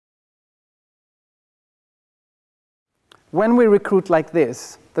when we recruit like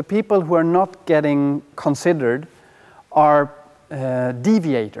this, the people who are not getting considered are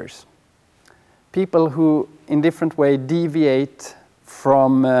deviators. People who, in different way, deviate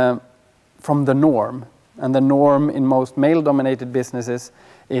from the norm. And the norm in most male-dominated businesses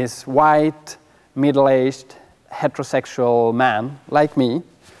is white, middle-aged, heterosexual man, like me.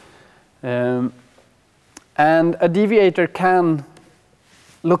 And a deviator can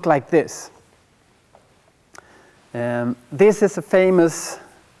look like this. This is a famous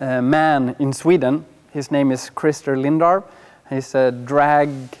man in Sweden. His name is Christer Lindarw. He's a drag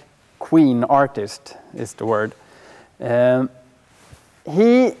queen artist, is the word.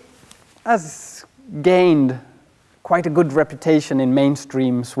 He has gained quite a good reputation in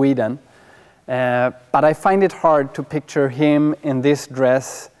mainstream Sweden, but I find it hard to picture him in this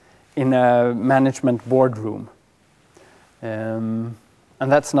dress in a management boardroom. And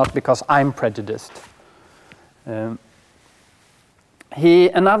that's not because I'm prejudiced.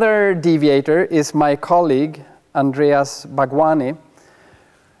 Another deviator is my colleague, Andreas Bhagwani,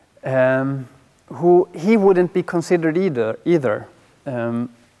 who he wouldn't be considered either.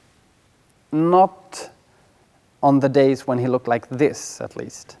 Not on the days when he looked like this, at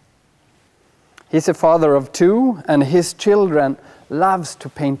least. He's a father of 2, and his children love to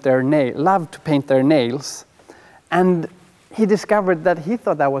paint their nails. And he discovered that he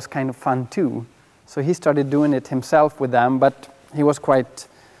thought that was kind of fun too. So he started doing it himself with them, but he was quite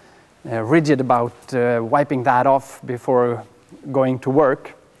rigid about wiping that off before going to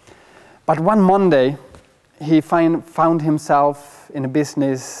work. But one Monday, he found himself in a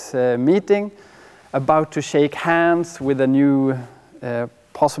business meeting, about to shake hands with a new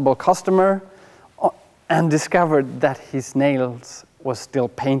possible customer, and discovered that his nails was still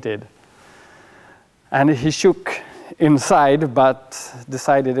painted. And he shook inside, but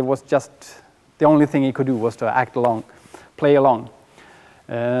decided it was just the only thing he could do was to play along.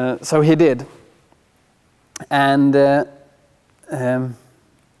 So he did. And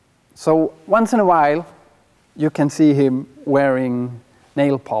so once in a while, you can see him wearing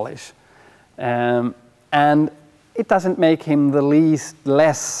nail polish. And it doesn't make him the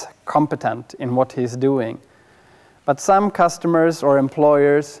less competent in what he's doing. But some customers or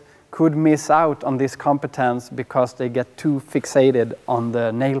employers could miss out on this competence because they get too fixated on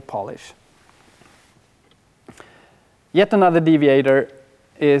the nail polish. Yet another deviator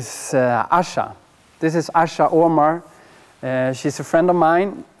is Asha. This is Asha Omar. She's a friend of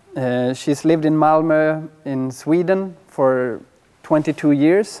mine. She's lived in Malmö in Sweden for 22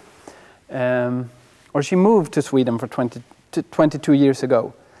 years. Or she moved to Sweden for 22 years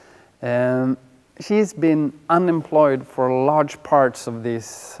ago. She's been unemployed for large parts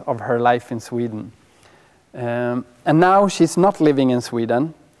of her life in Sweden. And now she's not living in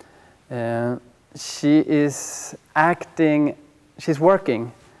Sweden. She is she's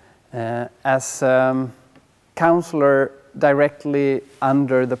working as counselor directly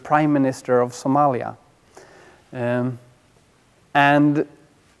under the Prime Minister of Somalia. And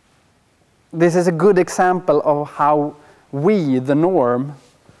this is a good example of how we, the norm,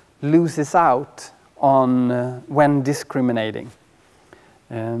 loses out on when discriminating.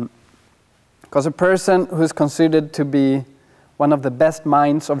 Because a person who is considered to be one of the best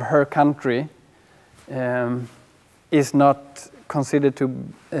minds of her country is not considered to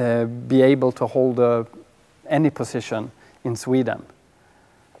be able to hold any position in Sweden.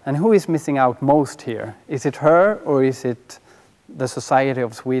 And who is missing out most here? Is it her or is it the society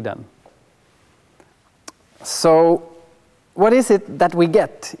of Sweden? So what is it that we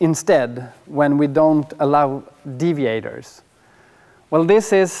get instead when we don't allow deviators? Well,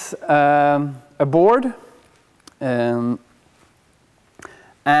 this is a board, and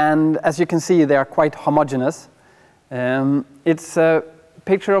as you can see, they are quite homogeneous. It's a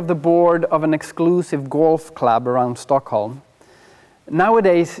picture of the board of an exclusive golf club around Stockholm.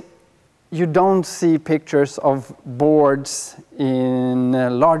 Nowadays, you don't see pictures of boards in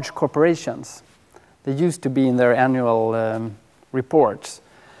large corporations. They used to be in their annual reports,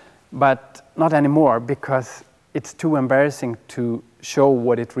 but not anymore because it's too embarrassing to show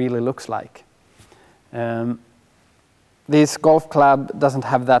what it really looks like. This golf club doesn't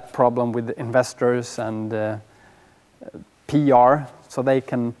have that problem with investors and PR, so they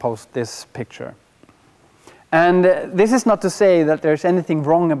can post this picture. And this is not to say that there's anything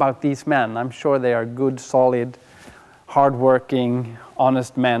wrong about these men. I'm sure they are good, solid, hardworking,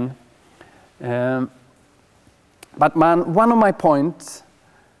 honest men. But one of my points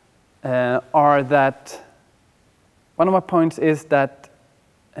is that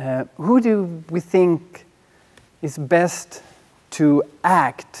who do we think is best to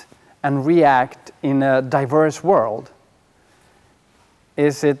act and react in a diverse world?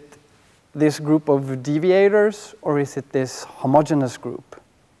 Is it this group of deviators, or is it this homogeneous group?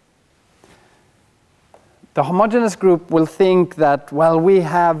 The homogeneous group will think that, well, we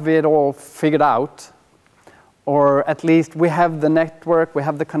have it all figured out, or at least we have the network, we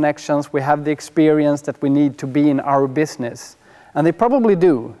have the connections, we have the experience that we need to be in our business. And they probably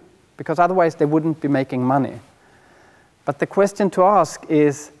do, because otherwise they wouldn't be making money. But the question to ask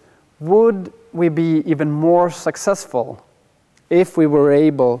is, would we be even more successful if we were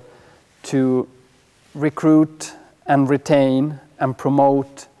able to recruit and retain and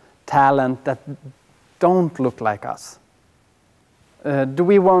promote talent that don't look like us? Do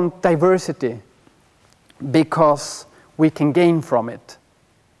we want diversity because we can gain from it?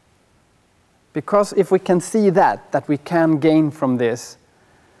 Because if we can see that we can gain from this,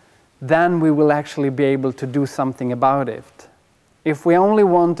 then we will actually be able to do something about it. If we only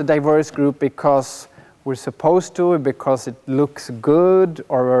want a diverse group because we're supposed to, because it looks good,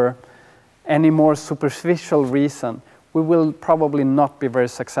 or any more superficial reason, we will probably not be very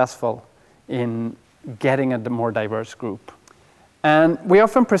successful in getting a more diverse group. And we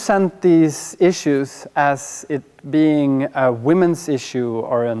often present these issues as it being a women's issue,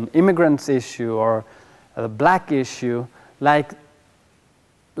 or an immigrant's issue, or a black issue, like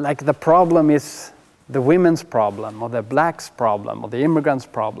the problem is the women's problem, or the blacks' problem, or the immigrants'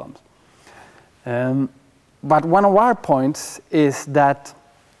 problem. But one of our points is that,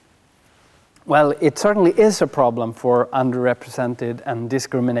 well, it certainly is a problem for underrepresented and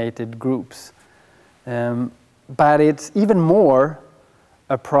discriminated groups. But it's even more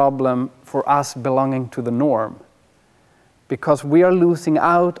a problem for us belonging to the norm, because we are losing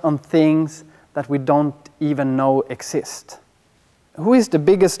out on things that we don't even know exist. Who is the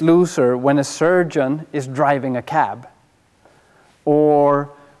biggest loser when a surgeon is driving a cab? Or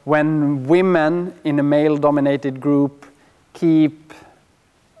when women in a male-dominated group keep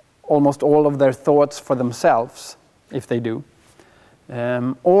almost all of their thoughts for themselves, if they do.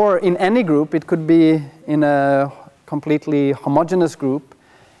 Or in any group, it could be in a completely homogeneous group,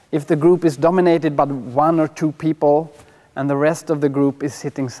 if the group is dominated by one or two people and the rest of the group is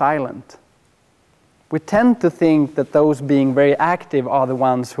sitting silent. We tend to think that those being very active are the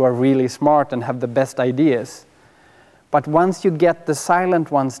ones who are really smart and have the best ideas. But once you get the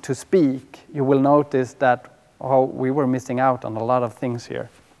silent ones to speak, you will notice that, oh, we were missing out on a lot of things here.